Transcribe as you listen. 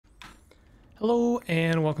Hello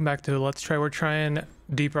and welcome back to Let's Try. We're trying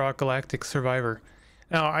Deep Rock Galactic Survivor.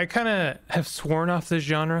 Now, I kind of have sworn off this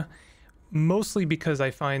genre, mostly because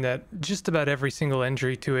I find that just about every single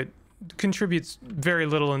entry to it contributes very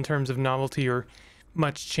little in terms of novelty or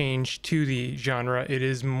much change to the genre. It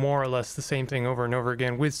is more or less the same thing over and over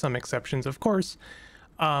again, with some exceptions, of course.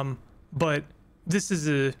 But this is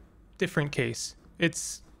a different case.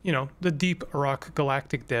 It's, you know, the Deep Rock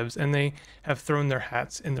Galactic devs, and they have thrown their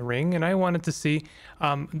hats in the ring, and I wanted to see,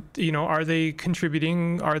 you know, are they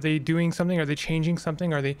contributing? Are they doing something? Are they changing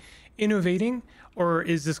something? Are they innovating? Or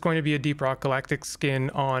is this going to be a Deep Rock Galactic skin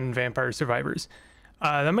on Vampire Survivors?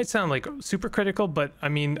 That might sound like super critical, but I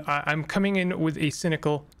mean, I'm coming in with a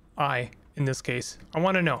cynical eye in this case. I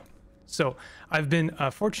want to know. So I've been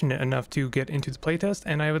fortunate enough to get into the playtest,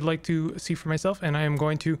 and I would like to see for myself, and I am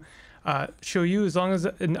going to show you, as long as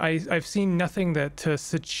I've seen nothing that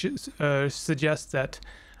suggests that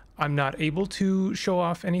I'm not able to show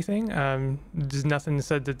off anything. There's nothing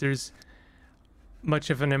said that there's much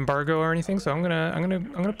of an embargo or anything, so I'm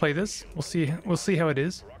gonna play this. We'll see how it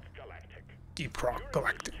is. Deep Rock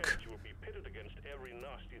Galactic.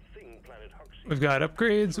 We've got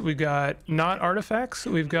upgrades, we've got not artifacts,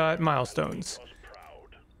 we've got milestones.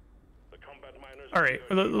 All right,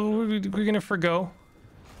 we're gonna forgo.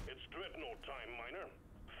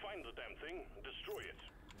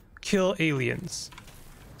 Kill aliens.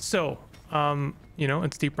 So, you know,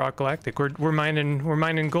 it's Deep Rock Galactic. We're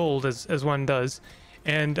mining gold as one does,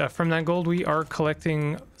 and from that gold we are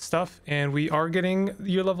collecting stuff, and we are getting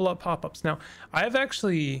your level up pop-ups. Now, I have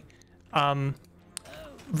actually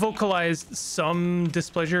vocalized some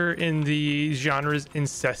displeasure in the genre's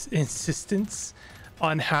insistence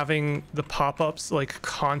on having the pop-ups like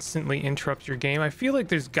constantly interrupt your game. I feel like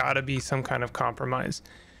there's got to be some kind of compromise.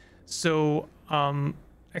 So,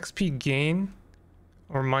 XP gain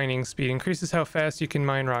or mining speed increases how fast you can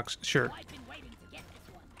mine rocks. Sure.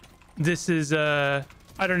 This is I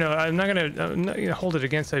don't know. I'm not gonna hold it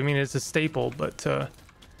against it. I mean, it's a staple, but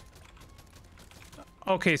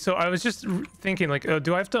okay. So I was just thinking, like,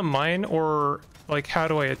 do I have to mine, or like, how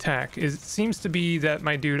do I attack? It seems to be that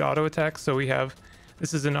my dude auto attacks. So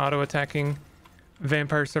this is an auto attacking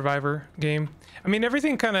Vampire Survivor game. I mean,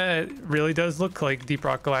 everything kind of really does look like Deep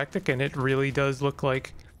Rock Galactic, and it really does look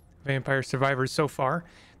like Vampire Survivors so far.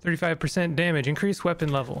 35% damage, increased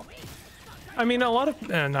weapon level. I mean, a lot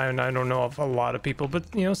of, and I don't know of a lot of people, but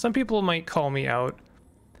you know, some people might call me out.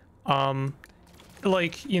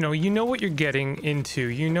 Like, you know what you're getting into,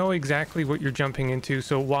 you know exactly what you're jumping into,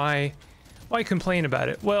 so why complain about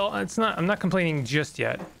it? Well, I'm not complaining just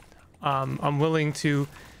yet. I'm willing to,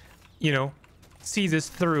 you know, see this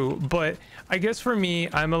through, but I guess for me,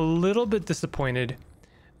 I'm a little bit disappointed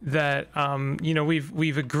that you know,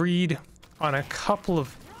 we've agreed on a couple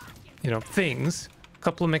of, you know, things, a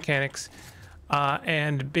couple of mechanics,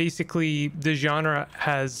 and basically the genre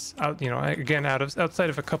has, you know, again, outside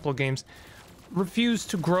of a couple of games, refused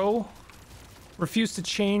to grow, refused to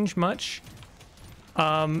change much.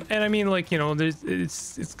 And I mean, like, you know,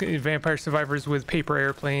 it's Vampire Survivors with paper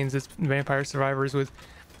airplanes, it's Vampire Survivors with,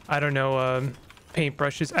 I don't know,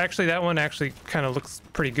 paintbrushes. Actually, that one actually kind of looks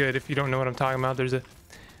pretty good. If you don't know what I'm talking about, there's a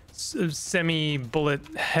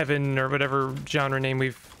semi-bullet heaven or whatever genre name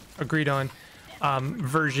we've agreed on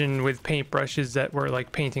version with paintbrushes that were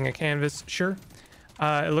like painting a canvas. Sure,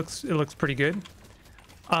 it looks pretty good.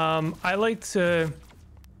 I liked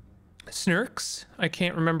Snurks. I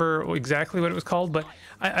can't remember exactly what it was called, but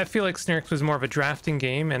I feel like Snurks was more of a drafting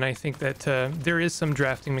game, and I think that there is some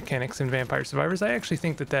drafting mechanics in Vampire Survivors. I actually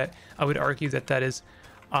think that I would argue that is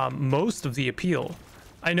most of the appeal.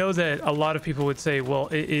 I know that a lot of people would say, well,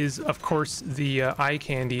 it is, of course, the eye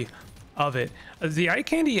candy of it. The eye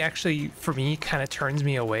candy actually, for me, kind of turns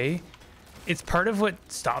me away. It's part of what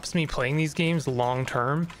stops me playing these games long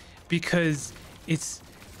term, because it's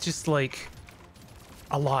just like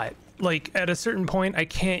a lot. Like, at a certain point, I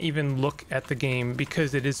can't even look at the game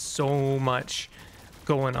because it is so much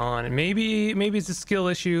going on. And maybe it's a skill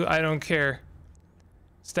issue. I don't care.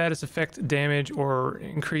 Status effect damage or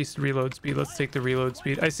increased reload speed. Let's take the reload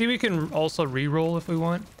speed. I see we can also re-roll if we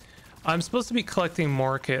want. I'm supposed to be collecting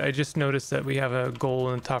more kit. I just noticed that we have a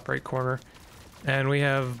goal in the top right corner, and we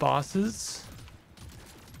have bosses.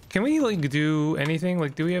 Can we like do anything?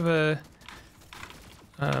 Like, do we have a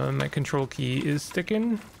my control key is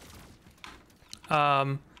sticking.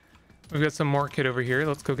 We've got some more kit over here.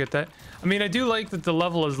 Let's go get that. I mean, I do like that the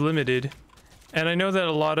level is limited. And I know that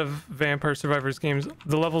a lot of Vampire Survivors games,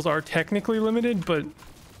 the levels are technically limited, but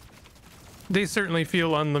they certainly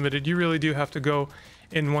feel unlimited. You really do have to go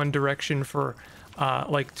in one direction for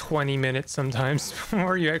like 20 minutes sometimes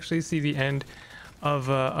before you actually see the end of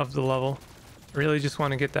the level. I really just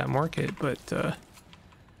want to get that market, but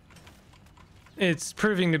it's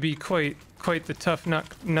proving to be quite the tough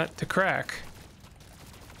nut to crack.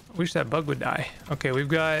 I wish that bug would die. Okay, we've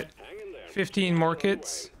got 15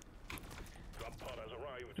 markets.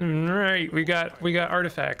 Right, we got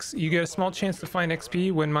artifacts. You get a small chance to find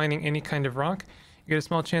XP when mining any kind of rock. You get a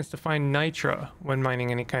small chance to find nitra when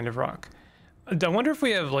mining any kind of rock. I wonder if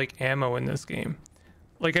we have like ammo in this game.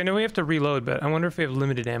 Like, I know we have to reload, but I wonder if we have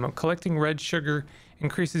limited ammo. Collecting red sugar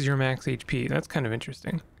increases your max HP. That's kind of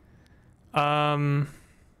interesting.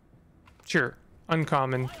 Sure,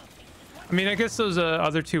 uncommon. I mean, I guess those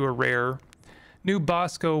other two are rare. New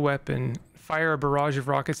Bosco weapon. Fire a barrage of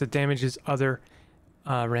rockets that damages other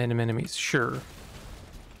random enemies. Sure.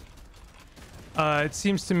 It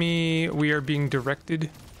seems to me we are being directed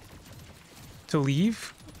to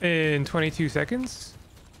leave in 22 seconds.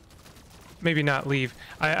 Maybe not leave.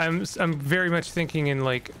 I'm very much thinking in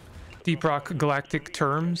like Deep Rock Galactic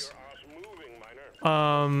terms.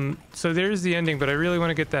 So there's the ending, but I really want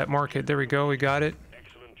to get that market. There we go. We got it.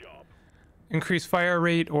 Increase fire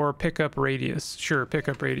rate or pickup radius. Sure,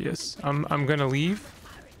 pickup radius. I'm gonna leave.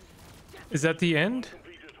 Is that the end?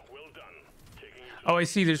 Oh, I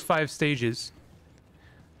see. There's 5 stages.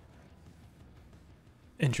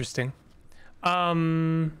 Interesting.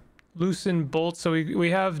 Loosen bolts. So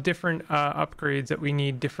we have different upgrades that we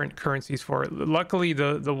need different currencies for. Luckily,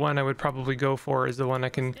 the one I would probably go for is the one I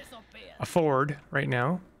can afford right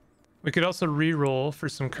now. We could also re-roll for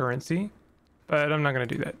some currency, but I'm not going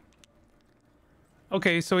to do that.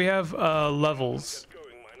 Okay, so we have levels.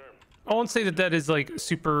 I won't say that that is like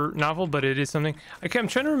super novel, but it is something. Okay, I'm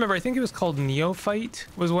trying to remember. I think it was called Neophyte,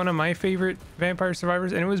 was one of my favorite Vampire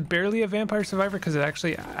Survivors, and it was barely a Vampire Survivor because it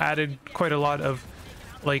actually added quite a lot of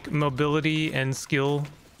like mobility and skill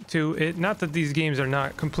to it. Not that these games are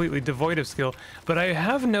not completely devoid of skill, but I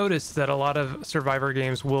have noticed that a lot of Survivor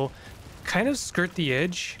games will kind of skirt the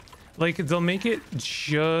edge. Like, they'll make it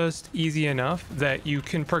just easy enough that you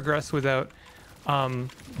can progress without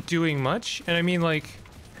doing much. And I mean, like,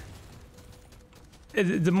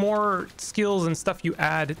 the more skills and stuff you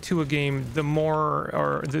add to a game, the more,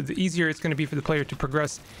 or the easier it's going to be for the player to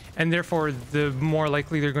progress, and therefore the more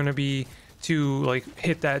likely they're going to be to like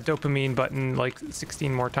hit that dopamine button like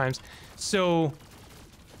 16 more times. So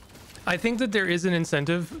I think that there is an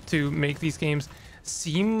incentive to make these games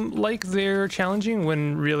seem like they're challenging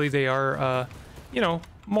when really they are, you know,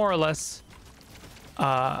 more or less,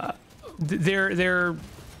 they're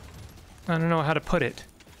I don't know how to put it,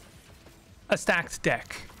 a stacked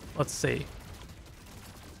deck, let's say.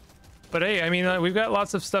 But hey, I mean, we've got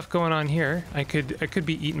lots of stuff going on here. I could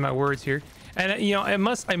be eating my words here. And you know,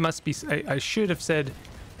 I should have said,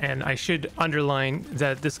 and I should underline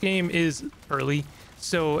that this game is early,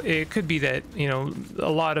 so it could be that, you know,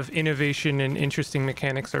 a lot of innovation and interesting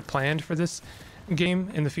mechanics are planned for this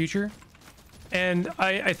game in the future. And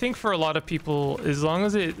I think for a lot of people, as long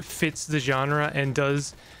as it fits the genre and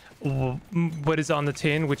does what is on the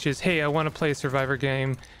tin, which is, hey, I want to play a Survivor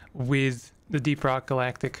game with the Deep Rock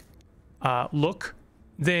Galactic look,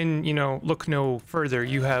 then, you know, look no further.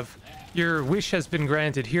 You have, your wish has been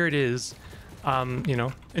granted. Here it is. You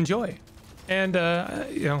know, enjoy. And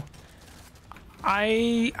you know,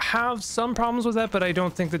 I have some problems with that, but I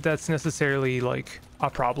don't think that that's necessarily like a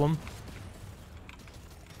problem.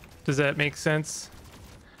 Does that make sense?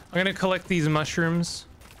 I'm gonna collect these mushrooms.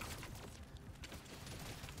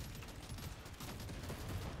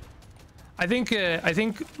 I think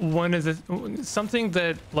one of the, something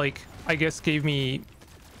that, like, I guess gave me,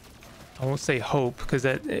 I won't say hope, because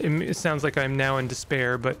that it sounds like I'm now in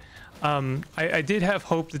despair, but I did have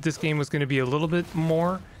hope that this game was going to be a little bit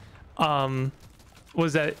more,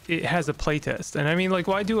 was that it has a playtest. And I mean, like,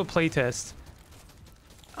 why do a playtest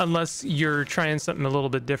unless you're trying something a little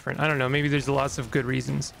bit different? I don't know, maybe there's lots of good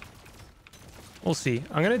reasons. We'll see.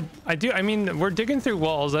 I mean, we're digging through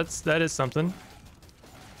walls. That is something.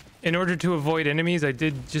 In order to avoid enemies, I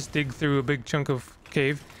did just dig through a big chunk of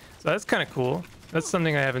cave. So that's kind of cool. That's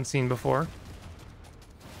something I haven't seen before.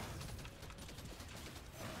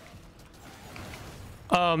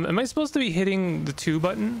 Am I supposed to be hitting the 2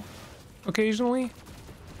 button occasionally?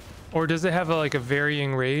 Or does it have like a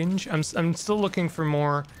varying range? I'm still looking for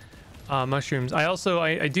more mushrooms.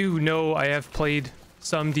 I do know I have played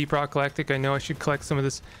some Deep Rock Galactic. I know I should collect some of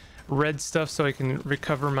this red stuff so I can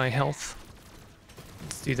recover my health.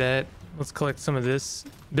 Let's do that. Let's collect some of this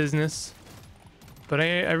business. But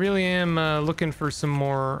I really am looking for some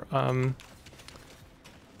more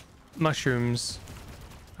mushrooms.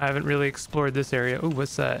 I haven't really explored this area. Oh,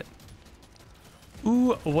 what's that?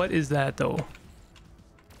 Ooh, what is that though?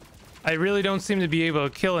 I really don't seem to be able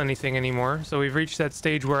to kill anything anymore. So we've reached that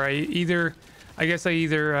stage where I guess I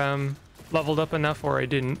either leveled up enough or I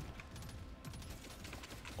didn't.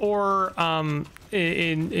 Or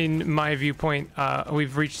in my viewpoint,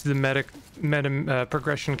 we've reached the meta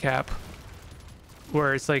progression cap,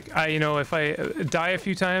 where it's like you know, if I die a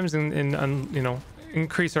few times and you know,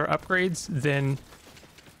 increase our upgrades, then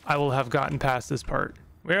I will have gotten past this part.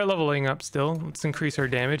 We are leveling up still. Let's increase our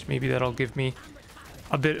damage. Maybe that'll give me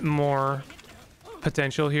a bit more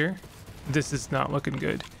potential here. This is not looking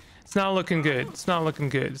good. It's not looking good. It's not looking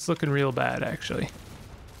good. It's looking real bad, actually.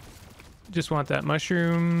 Just want that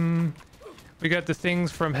mushroom. We got the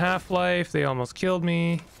things from Half-Life. They almost killed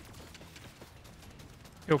me.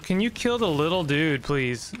 Yo, can you kill the little dude,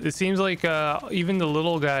 please? It seems like even the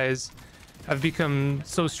little guys have become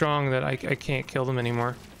so strong that I can't kill them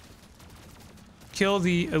anymore. Kill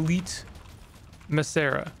the elite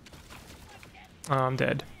Macera. Oh, I'm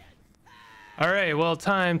dead. All right, well,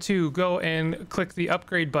 time to go and click the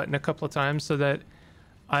upgrade button a couple of times so that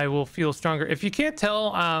I will feel stronger. If you can't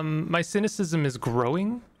tell, my cynicism is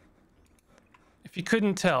growing. If you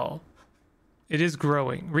couldn't tell, it is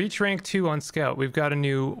growing. Reach rank 2 on Scout. We've got a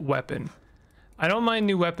new weapon. I don't mind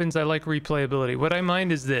new weapons. I like replayability. What I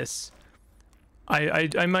mind is this.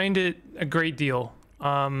 I mind it a great deal.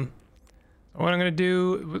 What I'm gonna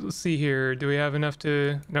do, let's see here. Do we have enough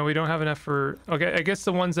to? No, we don't have enough for. Okay, I guess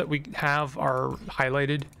the ones that we have are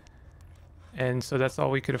highlighted, and so that's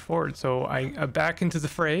all we could afford. So I back into the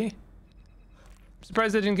fray. I'm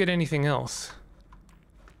surprised I didn't get anything else.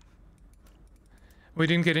 We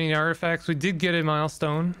didn't get any artifacts. We did get a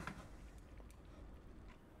milestone.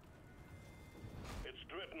 It's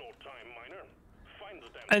dreadnought time, miner. Find the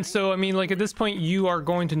damn And so I mean, like at this point, you are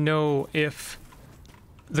going to know if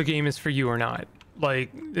the game is for you or not. Like,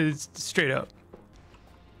 it's straight up.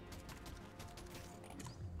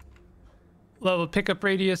 Level pickup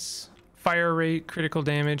radius, fire rate, critical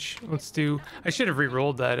damage. Let's do. I should have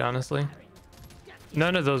re-rolled that, honestly.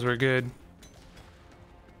 None of those were good.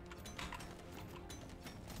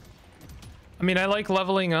 I mean, I like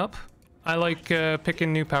leveling up. I like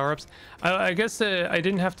picking new power-ups. I guess I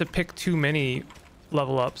didn't have to pick too many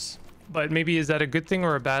level ups, but maybe is that a good thing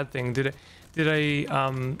or a bad thing? Did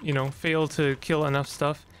I you know, fail to kill enough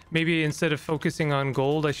stuff? Maybe instead of focusing on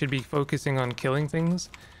gold, I should be focusing on killing things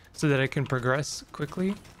so that I can progress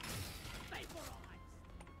quickly.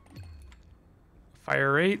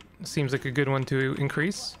 Fire rate seems like a good one to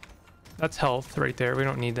increase. That's health right there. We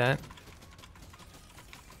don't need that.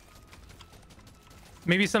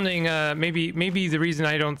 Maybe something, maybe the reason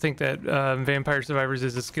I don't think that Vampire Survivors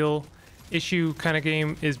is a skill issue kind of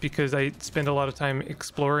game is because I spend a lot of time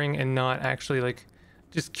exploring and not actually like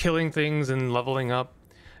just killing things and leveling up.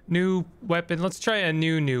 New weapon. Let's try a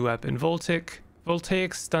new weapon.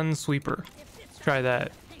 Voltaic stun sweeper. Let's try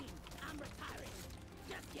that.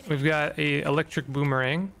 We've got a electric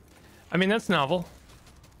boomerang. I mean, that's novel.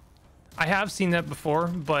 I have seen that before,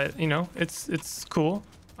 but you know, it's cool.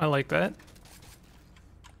 I like that.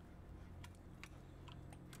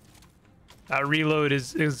 Reload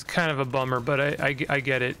is kind of a bummer, but I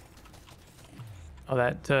get it. Oh,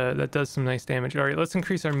 that does some nice damage. All right, let's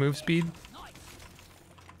increase our move speed.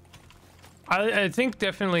 I think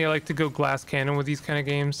definitely I like to go glass cannon with these kind of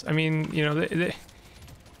games. I mean, you know,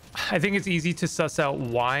 I think it's easy to suss out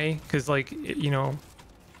why, because like, you know,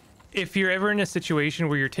 if you're ever in a situation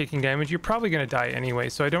where you're taking damage, you're probably going to die anyway.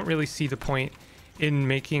 So I don't really see the point in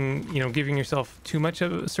making, you know, giving yourself too much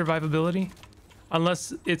of survivability.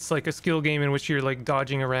 Unless it's like a skill game in which you're like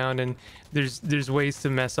dodging around and there's ways to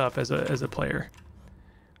mess up as a player.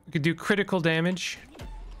 We could do critical damage.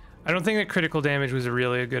 I don't think that critical damage was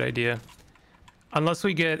really a good idea. Unless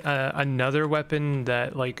we get another weapon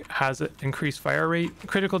that like has an increased fire rate.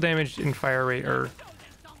 Critical damage and fire rate are,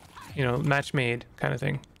 you know, match made kind of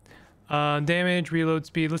thing. Damage, reload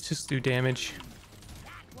speed. Let's just do damage.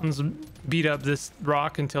 Let's beat up this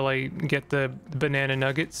rock until I get the banana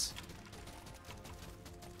nuggets.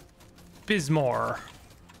 Bismore.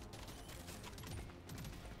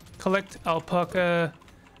 Collect alpaca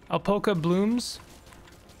blooms.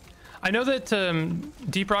 I know that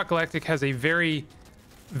Deep Rock Galactic has a very,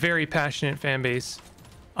 very passionate fan base.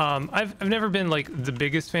 I've never been like the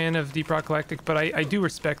biggest fan of Deep Rock Galactic, but I do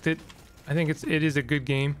respect it. I think it is a good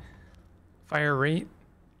game. Fire rate,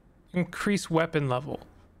 increase weapon level,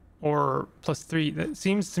 or +3. That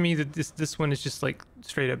seems to me that this one is just like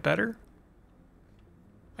straight up better.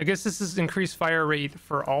 I guess this is increased fire rate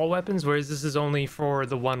for all weapons, whereas this is only for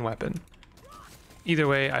the one weapon. Either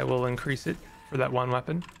way, I will increase it for that one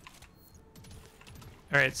weapon.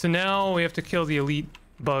 All right, so now we have to kill the elite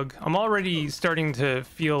bug. I'm already starting to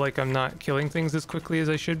feel like I'm not killing things as quickly as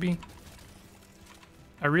I should be.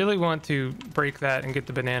 I really want to break that and get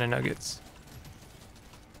the banana nuggets.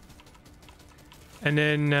 And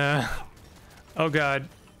then, oh god,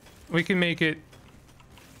 we can make it.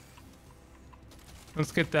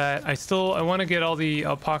 Let's get that. I want to get all the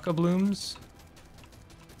alpaca blooms.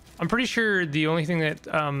 I'm pretty sure the only thing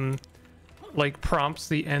that, like, prompts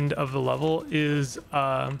the end of the level is,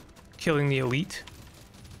 killing the elite.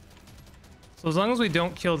 So as long as we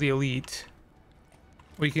don't kill the elite,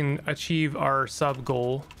 we can achieve our sub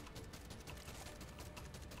goal.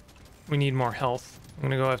 We need more health. I'm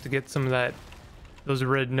gonna go have to get some of those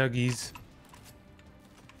red nuggies.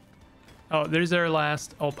 Oh, there's our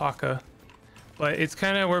last alpaca. But it's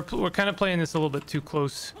kind of, we're kind of playing this a little bit too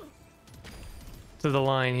close to the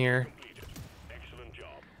line here. Excellent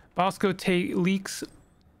job. Bosco leaks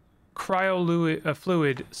cryo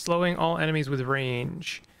fluid, slowing all enemies with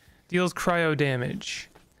range. Deals cryo damage.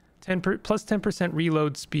 Plus 10%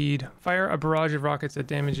 reload speed. Fire a barrage of rockets that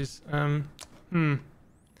damages. I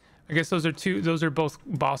guess those are both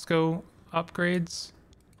Bosco upgrades.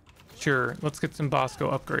 Sure, let's get some Bosco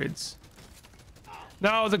upgrades.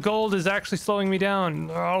 No, the gold is actually slowing me down.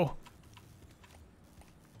 No.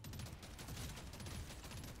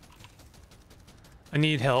 I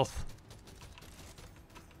need health.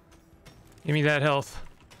 Give me that health.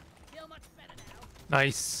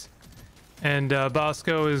 Nice. And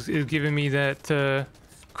Bosco is giving me that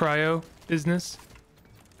cryo business.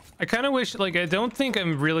 I kind of wish, like, I don't think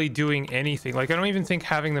I'm really doing anything. Like, I don't even think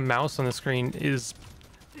having the mouse on the screen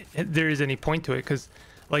there is any point to it, because,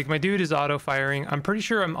 like, my dude is auto firing. I'm pretty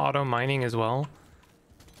sure I'm auto mining as well.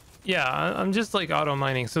 Yeah, I'm just like auto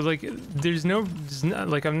mining. So, like,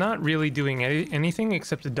 like, I'm not really doing anything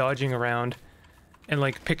except dodging around and,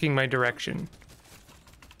 like, picking my direction.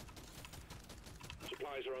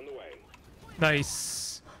 Supplies are on the way.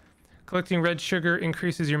 Nice. Collecting red sugar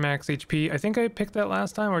increases your max HP. I think I picked that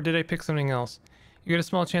last time, or did I pick something else? You get a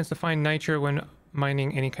small chance to find nitro when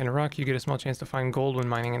mining any kind of rock. You get a small chance to find gold when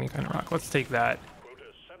mining any kind of rock. Let's take that. Quota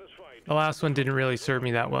satisfied. The last one didn't really serve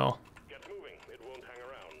me that well. Get moving. It won't hang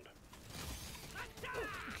around.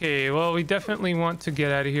 Okay, well, we definitely want to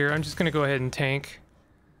get out of here. I'm just going to go ahead and tank.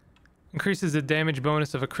 Increases the damage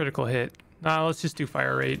bonus of a critical hit. Nah, let's just do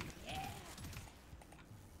fire rate.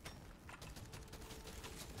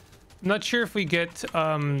 I'm not sure if we get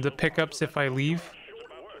the pickups if I leave.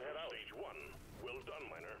 Well done,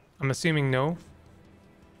 miner. I'm assuming no.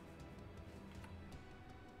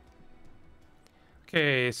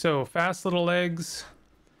 Okay, so fast little legs.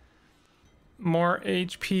 More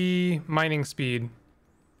HP, mining speed.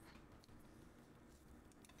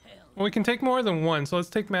 Well, we can take more than one, so let's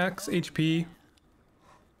take max HP.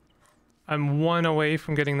 I'm one away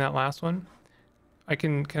from getting that last one.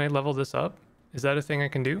 Can I level this up? Is that a thing I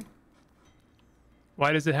can do?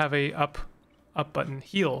 Why does it have a up button?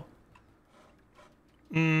 Heal.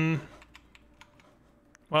 Well,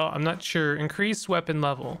 I'm not sure. Increase weapon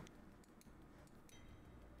level.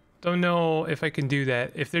 Don't know if I can do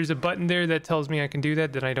that. If there's a button there that tells me I can do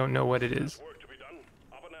that, then I don't know what it is. Work to be done.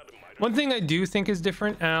 Up and at 'em, miner. One thing I do think is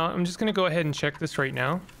different, I'm just going to go ahead and check this right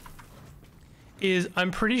now, is I'm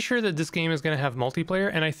pretty sure that this game is going to have multiplayer,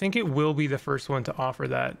 and I think it will be the first one to offer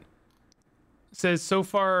that. It says so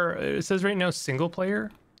far, it says right now single player.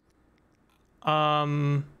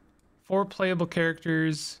 4 playable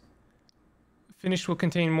characters. Finished will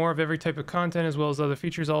contain more of every type of content as well as other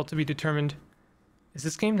features, all to be determined. Is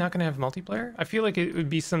this game not going to have multiplayer? I feel like it would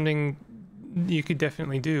be something you could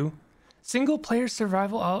definitely do. Single player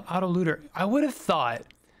survival auto looter. I would have thought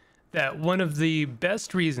that one of the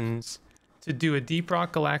best reasons to do a Deep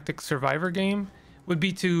Rock Galactic survivor game would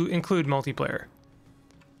be to include multiplayer.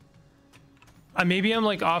 Maybe I'm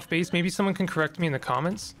like off base. Maybe someone can correct me in the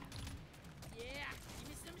comments.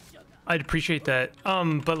 I'd appreciate that.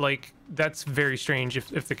 But like that's very strange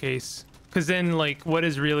if the case. Because then, like, what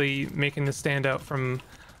is really making this stand out from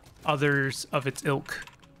others of its ilk,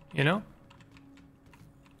 you know?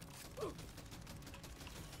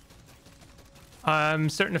 I'm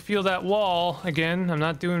starting to feel that wall again. I'm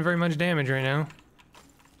not doing very much damage right now.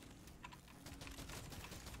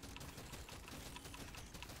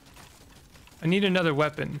 I need another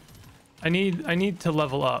weapon. I need to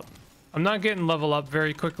level up. I'm not getting level up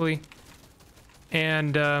very quickly.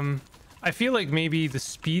 And, I feel like maybe the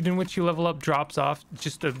speed in which you level up drops off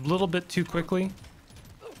just a little bit too quickly.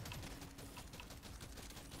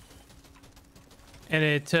 And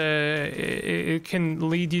it can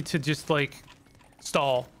lead you to just like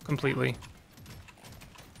stall completely.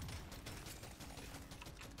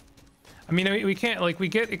 I mean, we can't, like, we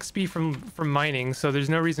get XP from mining, so there's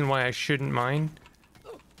no reason why I shouldn't mine.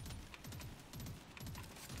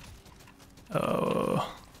 Oh,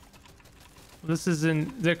 this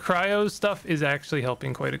isn't, the cryo stuff is actually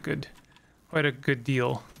helping quite a good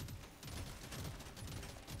deal.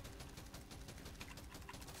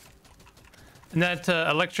 And that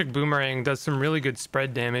electric boomerang does some really good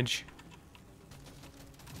spread damage.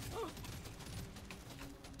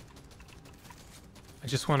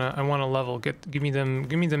 I wanna level. Give me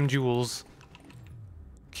them jewels.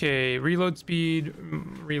 Okay, reload speed,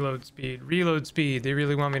 reload speed, reload speed. They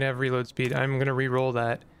really want me to have reload speed. I'm gonna re-roll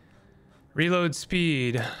that. Reload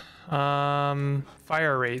speed. Fire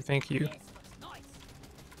rate, thank you.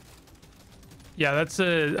 Yeah, that's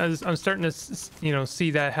I'm starting to, you know,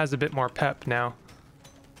 see that has a bit more pep now.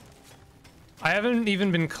 I haven't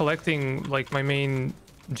even been collecting, like, my main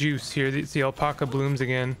juice here. The alpaca blooms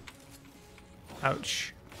again.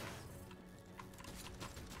 Ouch.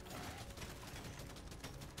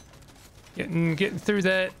 Getting through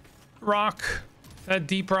that rock, that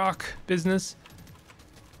deep rock business.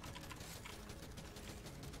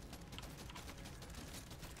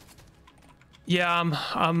 Yeah, I'm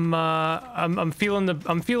feeling it,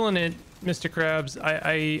 Mr. Krabs.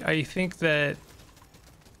 I think that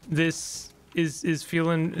this is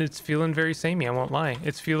feeling, it's feeling very samey, I won't lie.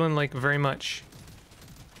 It's feeling like very much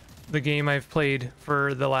the game I've played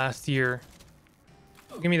for the last year.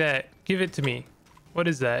 Give me that. Give it to me. What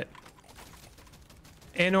is that?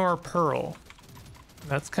 Anor Pearl.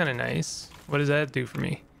 That's kind of nice. What does that do for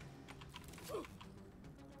me?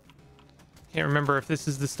 Can't remember if this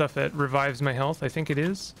is the stuff that revives my health. I think it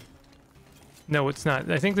is. No, it's not.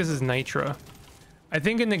 I think this is Nitra. I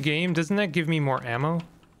think in the game, doesn't that give me more ammo?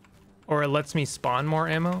 Or it lets me spawn more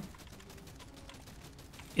ammo?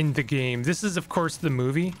 In the game. This is, of course, the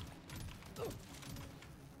movie.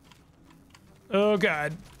 Oh,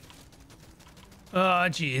 God. Oh,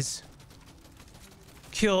 jeez.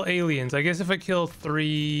 Kill aliens. I guess if I kill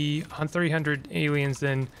 300 aliens,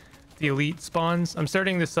 then the elite spawns. I'm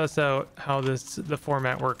starting to suss out how the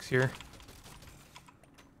format works here.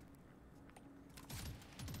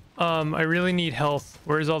 I really need health.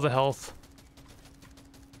 Where's all the health?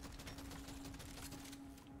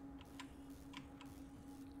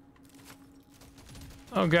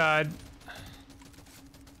 Oh, God.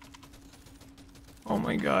 Oh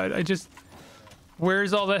my God,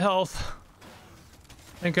 where's all the health?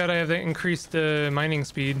 Thank God I have that increased mining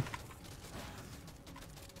speed.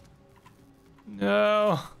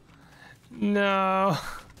 No. No.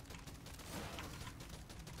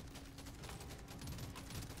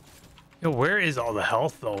 Yo, where is all the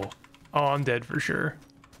health though? Oh, I'm dead for sure.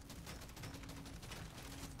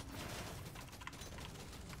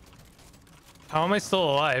 How am I still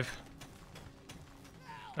alive?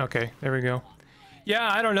 Okay, there we go.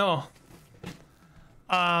 Yeah, I don't know.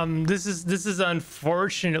 This is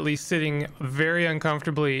unfortunately sitting very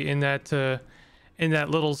uncomfortably in that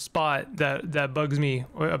little spot that bugs me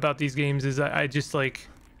about these games. Is I just, like,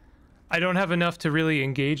 I don't have enough to really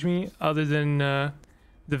engage me other than the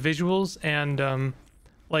visuals, and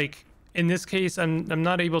like in this case, I'm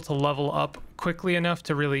not able to level up quickly enough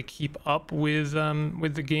to really keep up with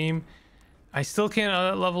the game. I still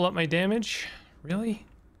can't level up my damage. Really?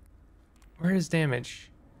 Where is damage?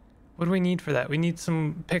 What do we need for that? We need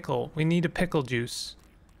some pickle. We need a pickle juice.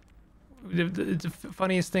 It's the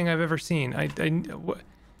funniest thing I've ever seen.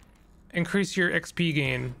 Increase your XP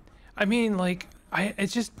gain. I mean, like,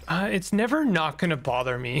 it's never not gonna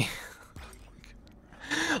bother me.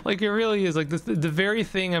 Like, it really is. Like, the very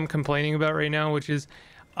thing I'm complaining about right now, which is,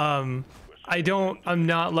 I'm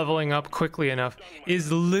not leveling up quickly enough,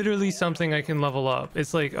 is literally something I can level up.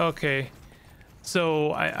 It's like, okay,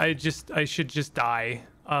 so I should just die.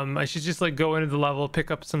 I should just, like, go into the level, pick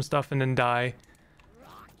up some stuff, and then die.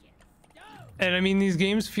 And I mean, these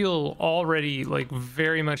games feel already, like,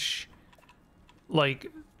 very much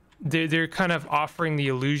like they're kind of offering the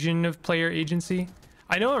illusion of player agency.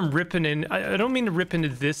 I know I'm ripping in, I don't mean to rip into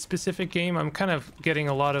this specific game. I'm kind of getting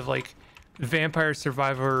a lot of, like, Vampire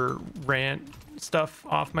Survivor rant stuff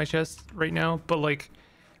off my chest right now, but, like,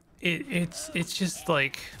 it's just,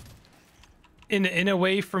 like, in a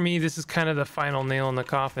way, for me, this is kind of the final nail in the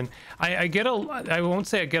coffin. I won't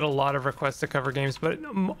say I get a lot of requests to cover games, but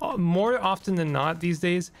more often than not these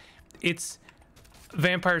days, it's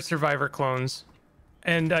Vampire Survivor clones,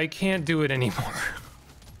 and I can't do it anymore.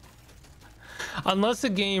 Unless a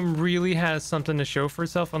game really has something to show for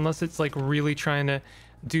itself, unless it's, like, really trying to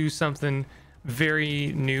do something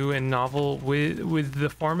very new and novel with the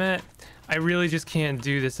format, I really just can't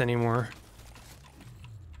do this anymore.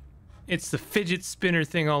 It's the fidget spinner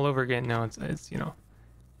thing all over again. No, it's you know,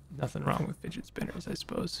 nothing wrong with fidget spinners, I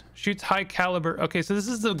suppose. Shoots high caliber. Okay, so this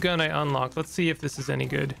is the gun I unlocked. Let's see if this is any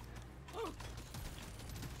good.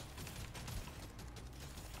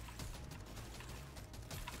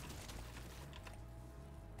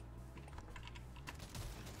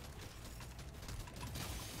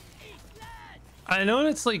 I know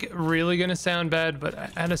it's like really gonna sound bad, but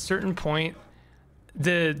at a certain point,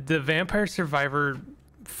 the Vampire Survivor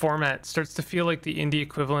format starts to feel like the indie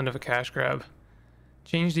equivalent of a cash grab.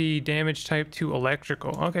 Change the damage type to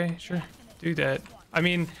electrical. Okay, sure, do that. I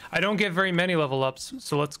mean, I don't get very many level ups,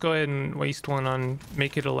 so let's go ahead and waste one on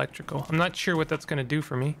make it electrical. I'm not sure what that's gonna do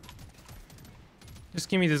for me. Just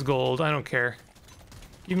give me this gold. I don't care.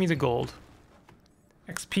 Give me the gold.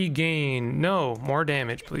 XP gain. No, more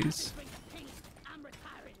damage, please.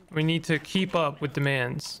 We need to keep up with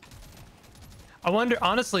demands. I wonder,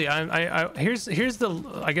 honestly, here's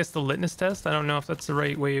the, I guess, the litmus test. I don't know if that's the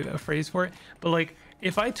right way of phrase for it, but like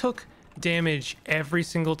if I took damage every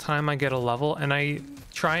single time I get a level and I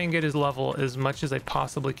try and get his level as much as I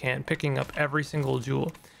possibly can, picking up every single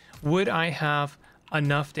jewel, would I have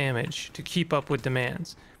enough damage to keep up with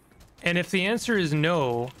demands? And if the answer is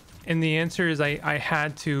no, and the answer is I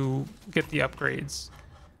had to get the upgrades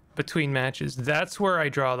between matches, that's where I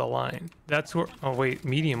draw the line. That's where, oh wait,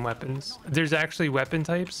 medium weapons. There's actually weapon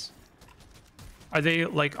types. Are they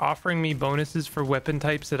like offering me bonuses for weapon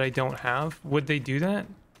types that I don't have? Would they do that?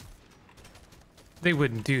 They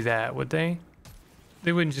wouldn't do that, would they?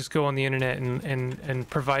 They wouldn't just go on the internet and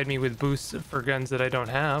provide me with boosts for guns that I don't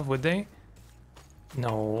have, would they?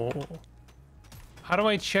 No. How do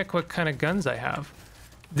I check what kind of guns I have?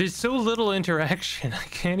 There's so little interaction. I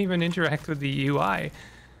can't even interact with the UI.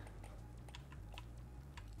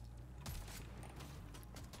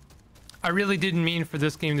 I really didn't mean for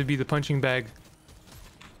this game to be the punching bag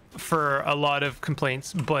for a lot of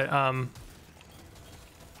complaints, but I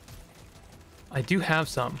do have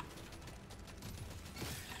some.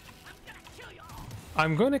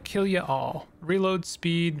 I'm gonna kill you all. Reload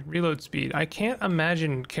speed, reload speed. I can't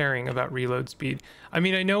imagine caring about reload speed. I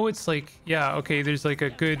mean, I know it's like, yeah, okay, there's like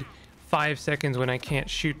a good 5 seconds when I can't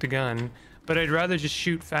shoot the gun, but I'd rather just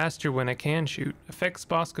shoot faster when I can shoot. Affects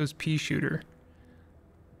Bosco's pea shooter.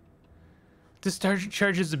 This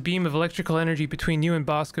charges a beam of electrical energy between you and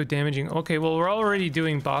Bosco, damaging. Okay, well, we're already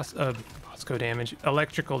doing Bosco damage,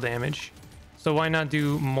 electrical damage. So why not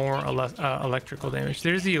do more electrical damage?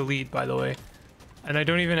 There's the elite, by the way. And I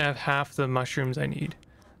don't even have half the mushrooms I need.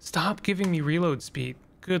 Stop giving me reload speed.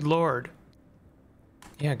 Good lord.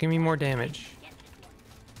 Yeah, give me more damage.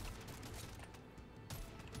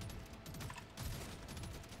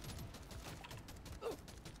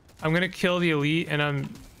 I'm gonna kill the elite, and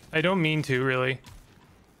I don't mean to, really.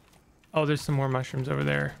 Oh, there's some more mushrooms over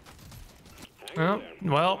there. Oh,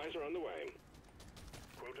 well.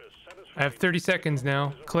 I have 30 seconds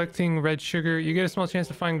now. Collecting red sugar. You get a small chance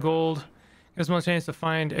to find gold. You get a small chance to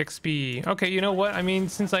find XP. Okay, you know what? I mean,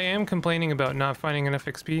 since I am complaining about not finding enough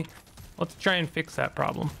XP, let's try and fix that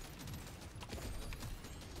problem.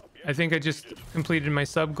 I think I just completed my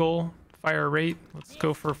sub goal. Fire rate. Let's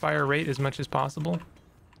go for fire rate as much as possible.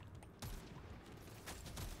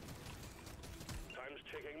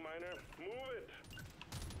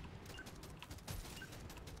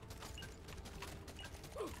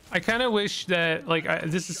 I kind of wish that, like,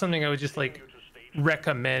 this is something I would just, like,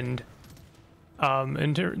 recommend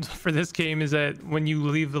for this game, is that when you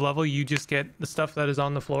leave the level, you just get the stuff that is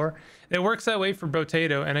on the floor. It works that way for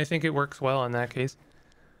Potato, and I think it works well in that case.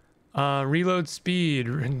 Reload speed,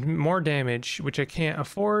 more damage, which I can't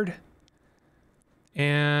afford.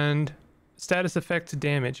 And status effect to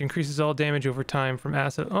damage, increases all damage over time from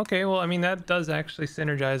acid. Okay, well, I mean, that does actually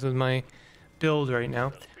synergize with my build right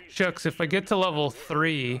now. Shucks, if I get to level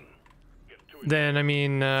 3, then, I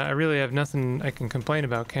mean, I really have nothing I can complain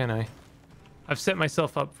about, can I? I've set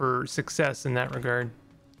myself up for success in that regard.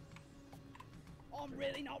 I'm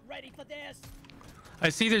really not ready for this. I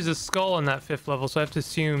see there's a skull on that 5th level, so I have to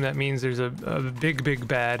assume that means there's a big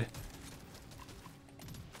bad.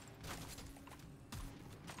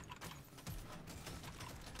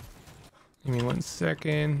 Give me 1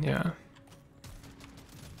 second, yeah.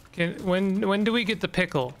 When do we get the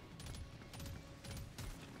pickle?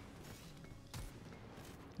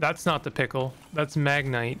 That's not the pickle. That's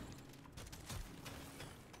Magnite.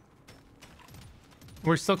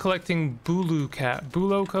 We're still collecting Bulo caps?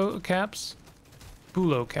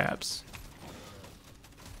 Bulo caps.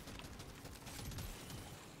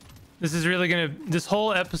 This is really gonna... This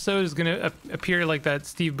whole episode is gonna appear like that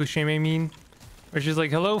Steve Buscemi meme, where she's like,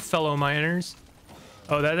 hello, fellow miners.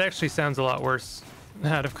 Oh, that actually sounds a lot worse.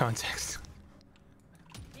 Out of context.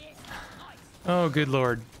 Oh, good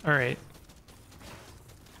lord. All right.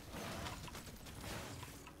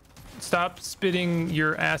 Stop spitting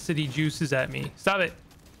your acidy juices at me. Stop it.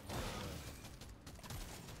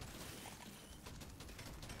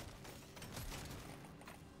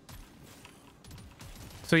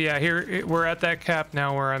 So yeah, here we're at that cap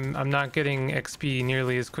now where I'm not getting XP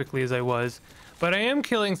nearly as quickly as I was, but I am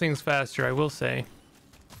killing things faster, I will say.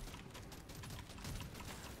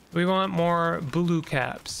 We want more Bulu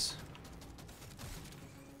caps.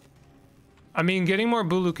 I mean, getting more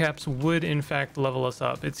Bulu caps would in fact level us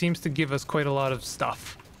up. It seems to give us quite a lot of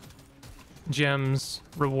stuff. Gems,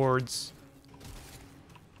 rewards.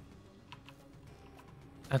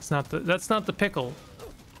 That's not the pickle.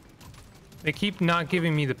 They keep not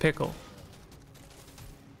giving me the pickle.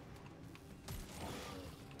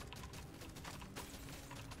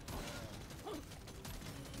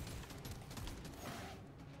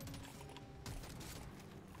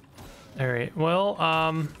 All right, well,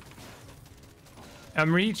 I'm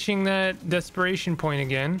reaching that desperation point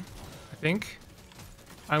again, I think.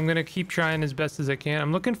 I'm gonna keep trying as best as I can.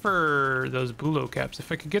 I'm looking for those Bulo caps.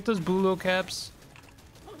 If I could get those Bulo caps,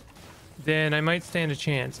 then I might stand a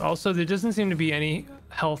chance. Also, there doesn't seem to be any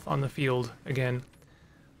health on the field again.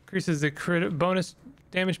 Increases the crit bonus,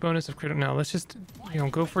 damage bonus of critical. No, let's just, you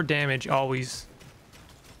know, go for damage always.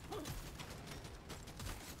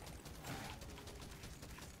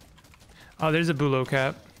 Oh, there's a Bulo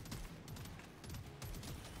cap.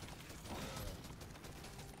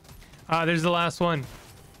 Ah, there's the last one.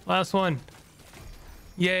 Last one.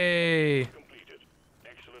 Yay!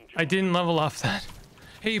 I didn't level off that.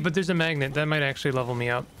 Hey, but there's a magnet. That might actually level me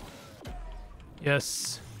up.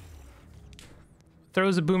 Yes.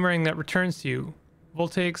 Throws a boomerang that returns to you.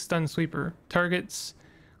 Voltaic stun sweeper. Targets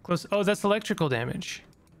close. Oh, that's electrical damage.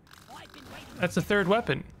 That's a third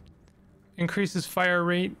weapon. Increases fire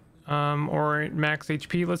rate or max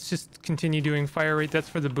HP. Let's just continue doing fire rate. That's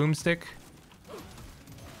for the boomstick.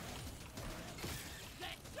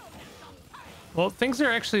 Well, things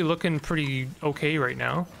are actually looking pretty okay right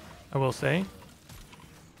now, I will say.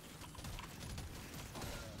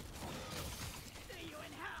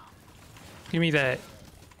 Give me that.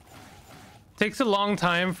 Takes a long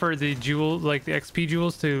time for the jewel, like the XP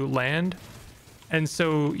jewels, to land, and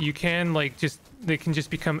so you can like they can just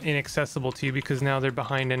become inaccessible to you because now they're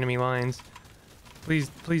behind enemy lines. Please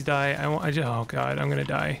die. Oh god, I'm gonna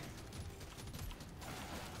die.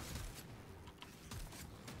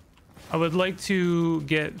 I would like to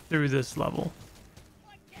get through this level.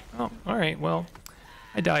 Oh, all right. Well,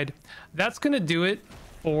 I died. That's gonna do it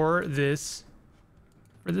for this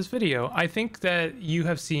video. I think that you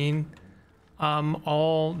have seen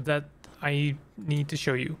all that I need to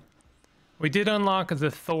show you. We did unlock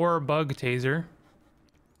the Thor bug taser.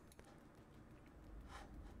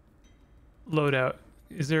 Loadout.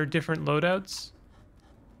 Is there different loadouts?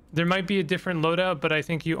 There might be a different loadout, but I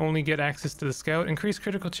think you only get access to the scout. Increased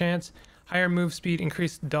critical chance, higher move speed,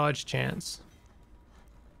 increased dodge chance.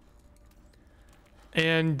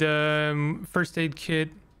 And first aid kit.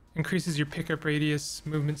 Increases your pickup radius,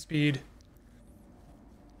 movement speed.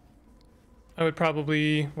 I would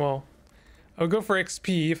probably, well, I would go for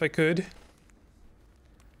XP if I could.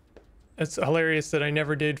 It's hilarious that I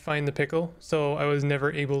never did find the pickle, so I was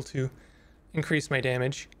never able to increase my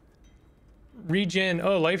damage. Regen,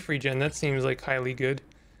 oh, life regen, that seems like highly good.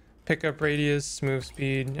 Pickup radius, move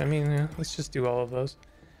speed. I mean, yeah, let's just do all of those.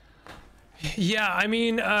 Yeah, I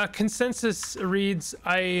mean, consensus reads,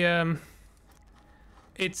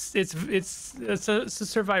 it's a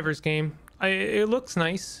survivor's game. It looks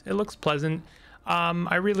nice. It looks pleasant.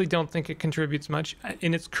 I really don't think it contributes much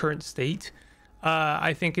in its current state.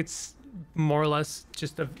 I think it's more or less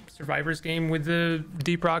just a survivor's game with the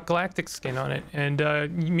Deep Rock Galactic skin on it, and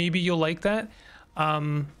maybe you'll like that.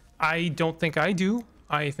 I don't think I do.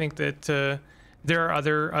 I think that there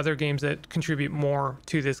are other games that contribute more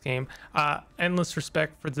to this game. Endless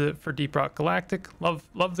respect for Deep Rock Galactic.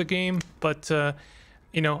 Love the game, but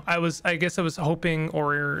you know, I guess I was hoping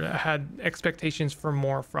or had expectations for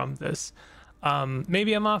more from this.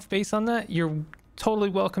 Maybe I'm off base on that. You're totally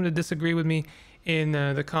welcome to disagree with me in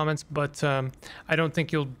the comments, but I don't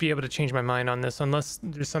think you'll be able to change my mind on this unless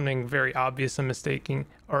there's something very obvious I'm mistaking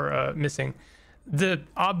or missing. The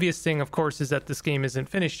obvious thing, of course, is that this game isn't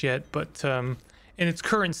finished yet, but in its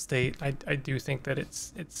current state, I do think that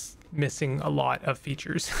it's missing a lot of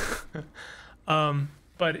features.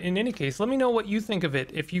 But in any case, let me know what you think of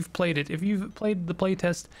it. If you've played it, if you've played the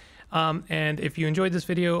playtest, and if you enjoyed this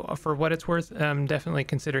video for what it's worth, definitely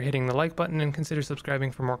consider hitting the like button and consider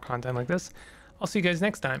subscribing for more content like this. I'll see you guys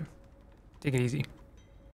next time. Take it easy.